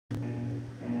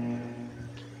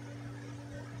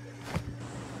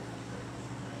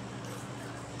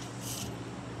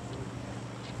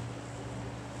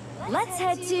Let's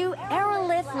head to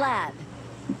Aerolift Lab.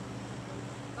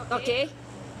 Okay.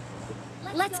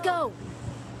 Let's go.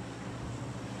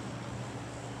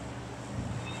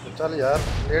 चल यार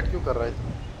late क्यों कर रहा है तू?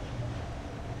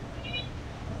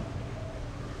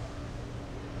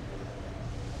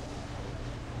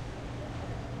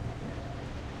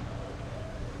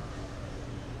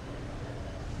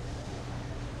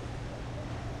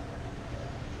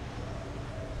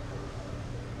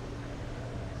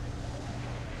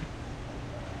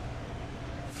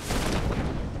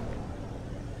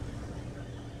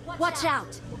 Watch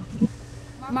out.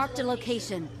 Marked a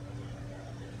location.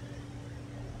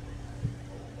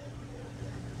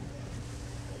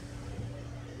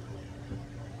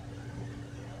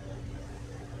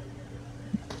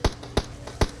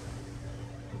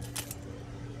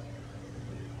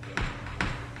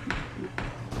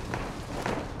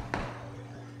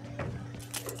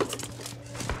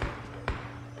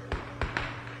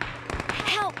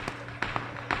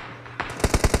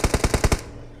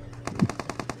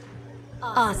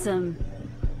 Awesome.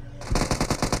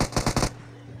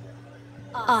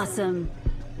 Awesome.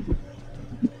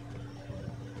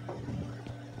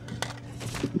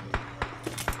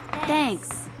 Thanks.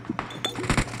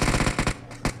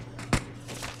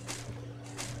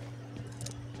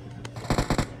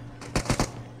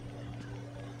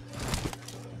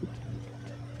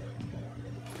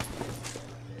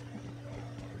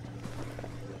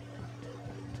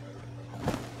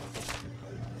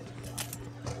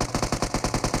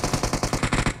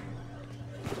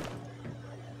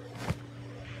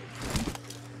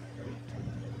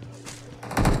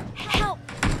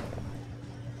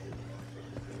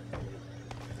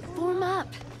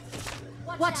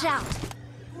 Watch out!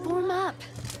 Form up!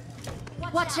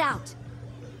 Watch out!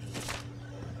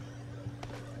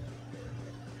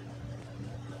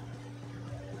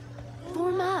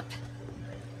 Form up!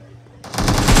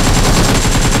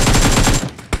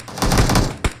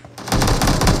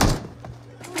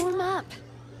 Form up!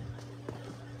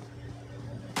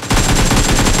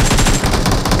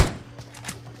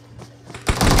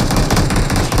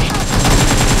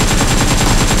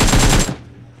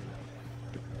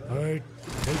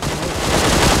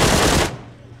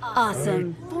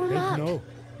 Awesome. Form up.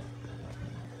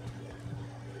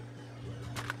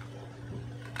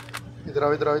 इधर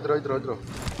आओ इधर आओ इधर आओ इधर आओ इधर आओ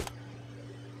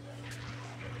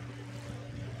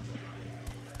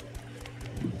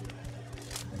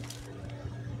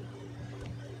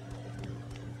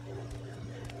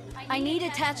I need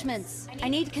attachments. I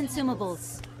need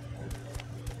consumables.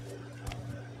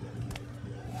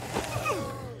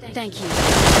 Thank you.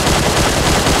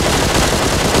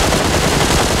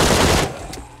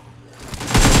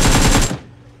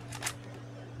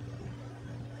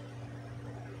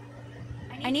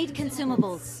 I need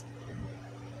consumables.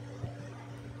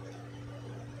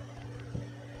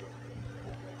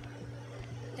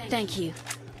 Thank you.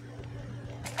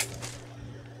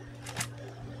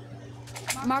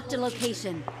 Marked a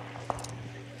location.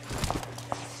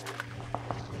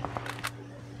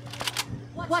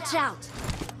 Watch out!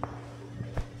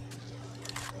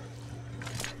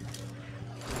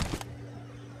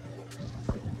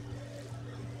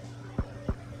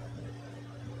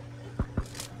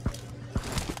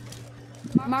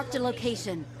 Marked a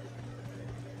location.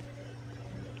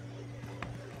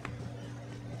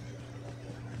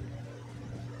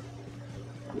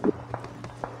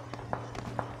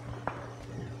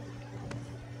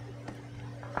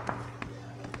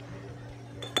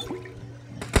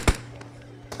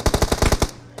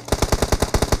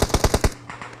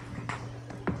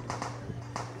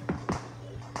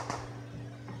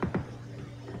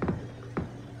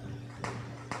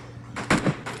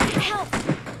 Help!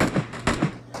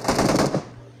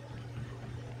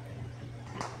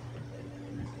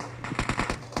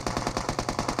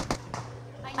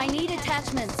 I need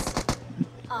attachments.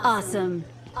 Awesome.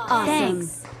 Awesome.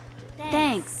 Thanks.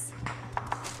 Thanks.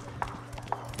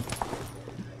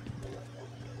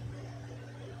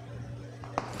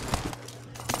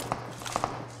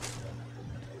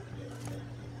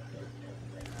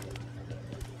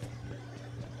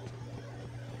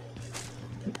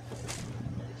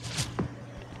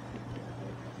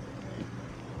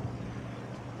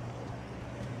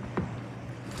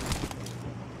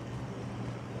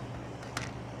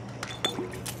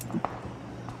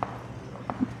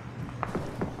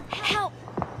 Help!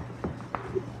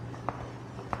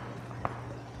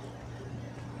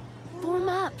 Form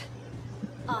up.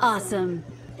 Awesome.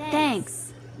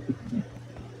 Thanks.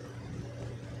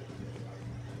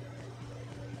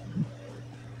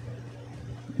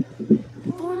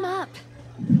 Form up.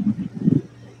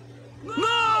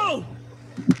 No!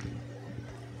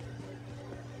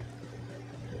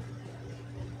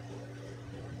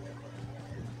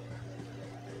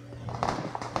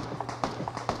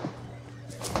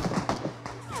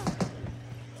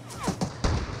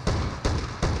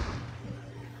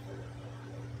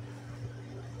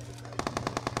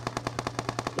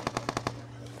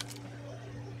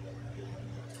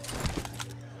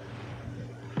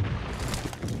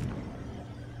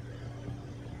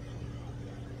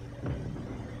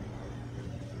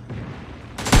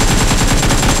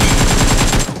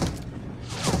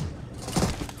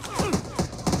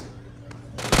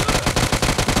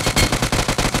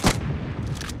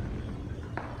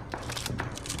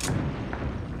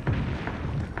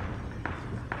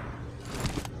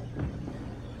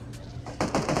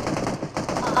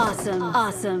 Awesome.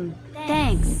 Awesome.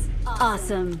 Thanks.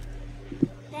 Awesome.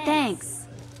 Thanks.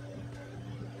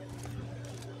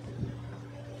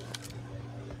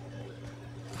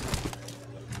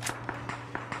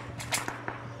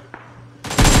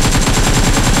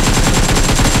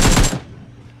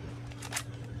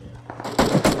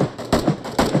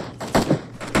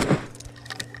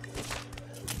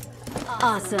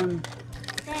 Awesome.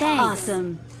 Thanks.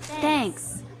 Awesome. Thanks.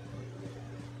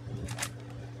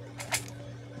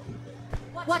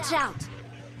 Watch out.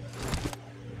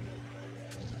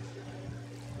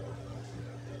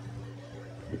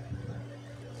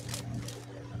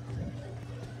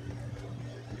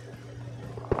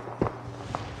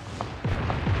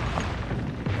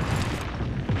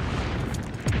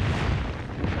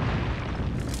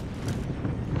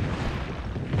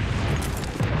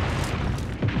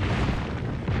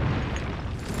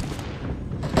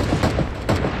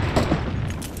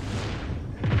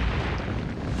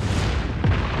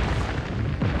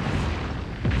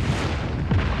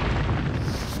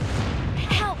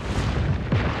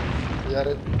 यार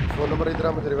phone number इधर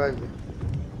आ, मुझे revive दे।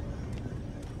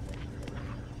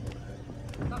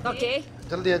 Okay.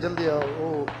 जल्दी आ,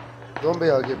 वो zombie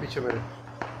आ गया पीछे मेरे।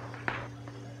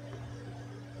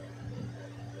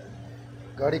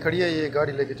 गाड़ी खड़ी है, ये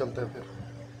गाड़ी लेके चलते हैं फिर।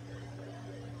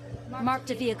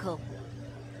 Marked a vehicle.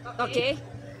 Okay.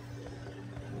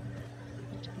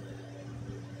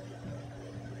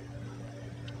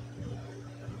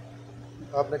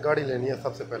 आपने गाड़ी लेनी है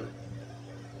सबसे पहले।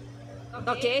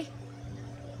 Okay.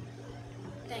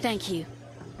 Thank you.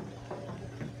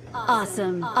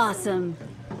 Awesome. Awesome.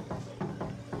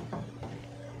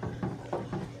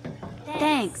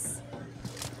 Thanks.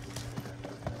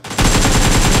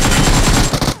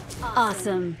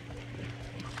 Awesome.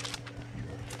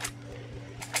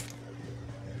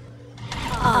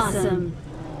 Awesome.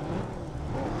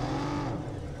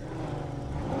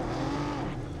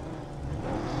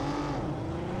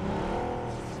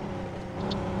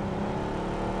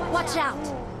 Watch out.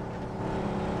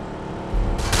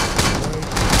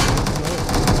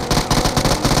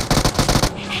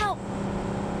 Help.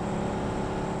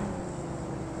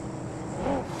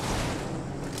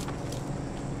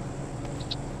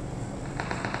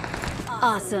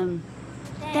 Awesome.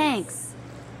 Thanks.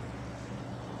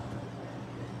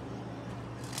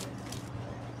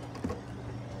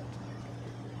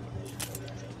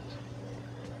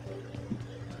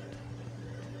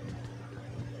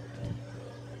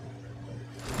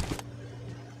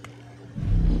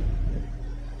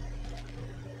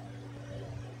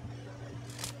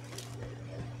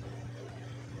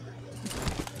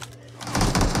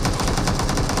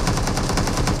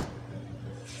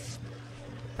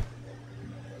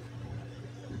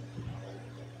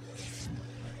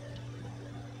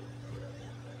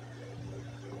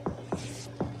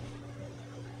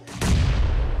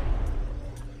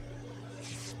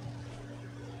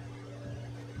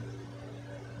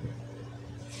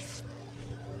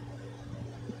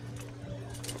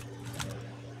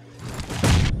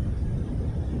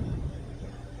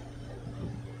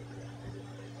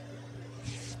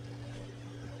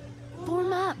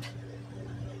 Form up.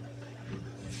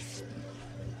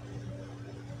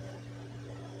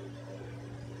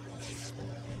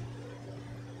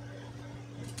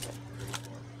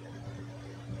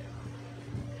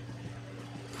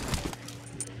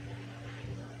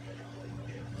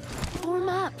 Form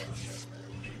up.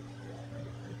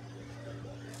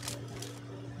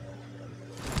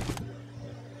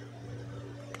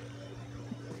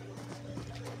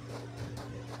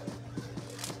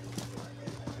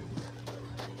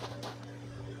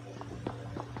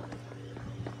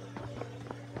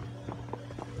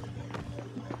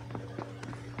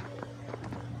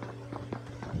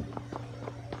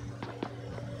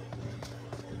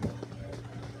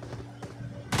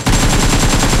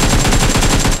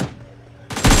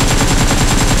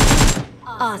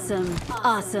 Awesome.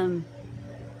 Awesome.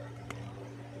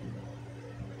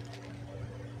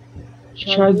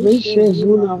 शायद भाई सेफ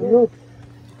जोन आप लोग।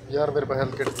 यार मेरे पास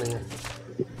हेल्थ किट नहीं है।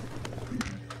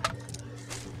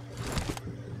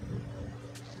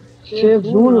 सेफ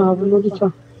जोन आप लोग।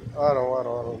 आ रहा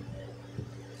हूँ।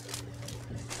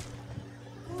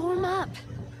 Form up.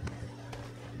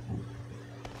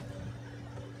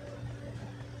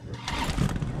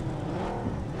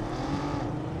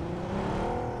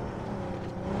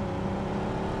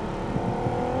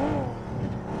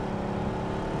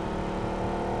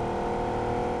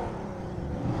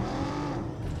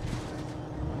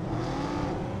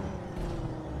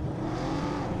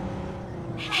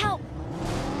 Help.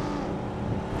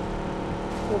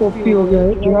 कॉपी हो गया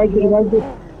है। रिवाइव दे।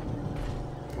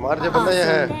 मार जो बंदा ये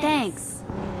है। Thanks.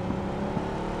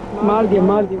 मार दिया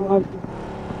मार दिया मार दिया।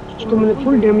 उसको मैंने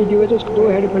फुल डैमेज दिए हुए थे, उसको 2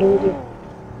 हेड पड़े हुए थे।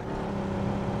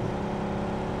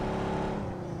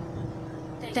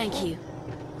 Thank you.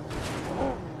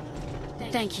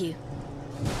 Thank you.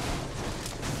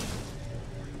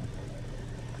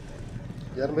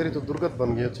 यार मेरी तो दुर्गत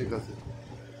बन गई अच्छी खासी।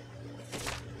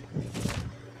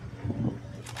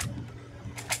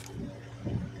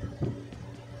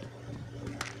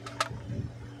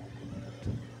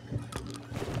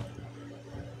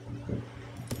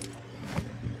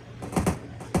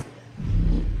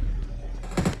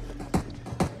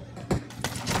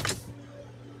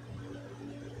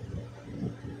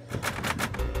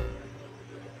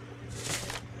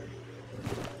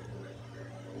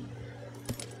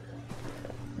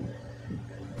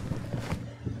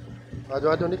 आजो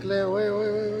आजो निकले। ओए ओए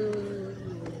ओए ओए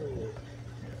ओए।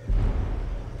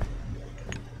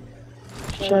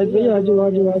 शायद भाई आजू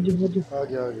आजू आजू आजू। आ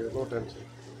गया no tension.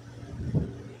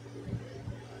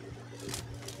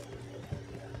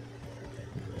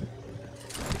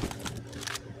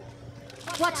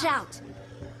 Watch out.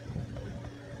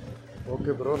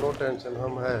 Okay bro no tension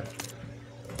हम है।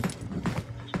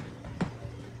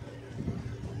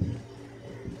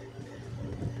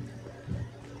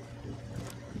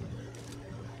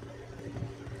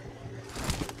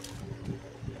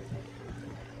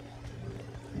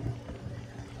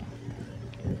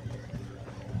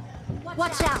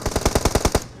 Watch out.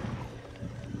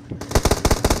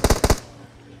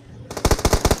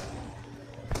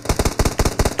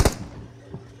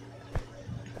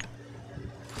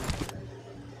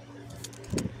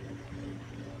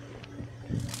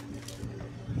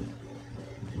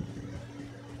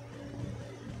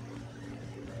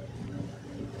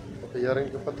 यार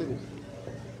इनको पता नहीं।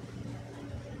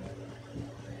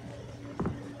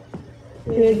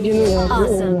 एक दिन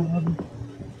Awesome.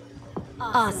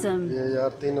 Awesome. ये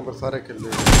यार 3 नंबर सारे किल ले।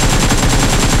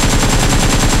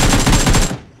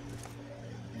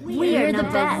 We are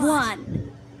number one.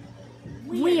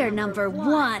 We are number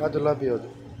one. आज ला भी आज।